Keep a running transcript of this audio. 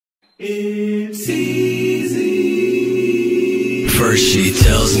It's easy. First she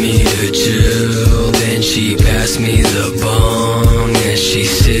tells me to chill, then she passed me the bong, and she's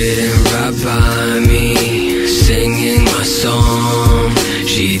sitting right by me, singing my song.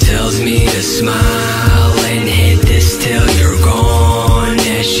 She tells me to smile and hit this till you're gone,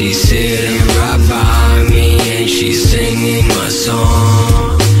 and she's sitting right by me, and she's singing my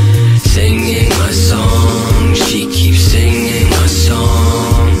song, singing my song. She keeps singing my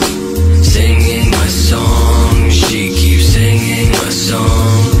song, singing my song. She keeps singing my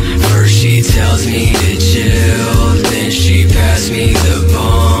song. First she tells me to chill, then she passed me the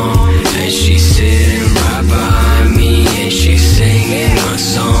bong, and she's sitting right by me, and she's singing my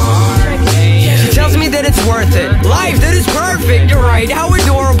song. Yeah. She tells me that it's worth it, life that is perfect. You're right, how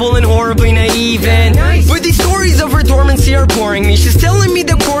adorable and horribly naive. And but these stories of her dormancy are boring me. She's telling me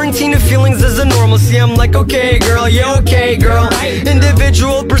the quarantine of feelings is a normalcy. I'm like, okay girl, yeah okay girl,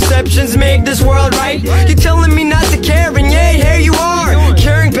 individual perceptions make this world right. You're telling me not to care, and yeah, here you are,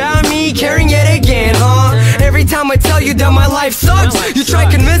 caring about me, caring yet again, huh? Every time I tell you that my life sucks, you try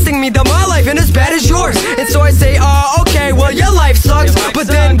convincing me that my life ain't as bad as yours. And so I say, oh okay, well your life sucks, but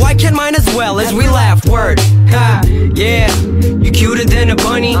then why can't mine as well? As we laugh, word, ha, yeah. You cuter than a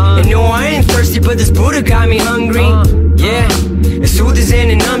bunny, and no I ain't thirsty, but this Buddha got me hungry. Yeah, it soothes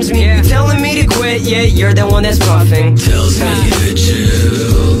and it numbs me. You're telling me to quit, yeah, you're the one that's puffing. Tells me to chill,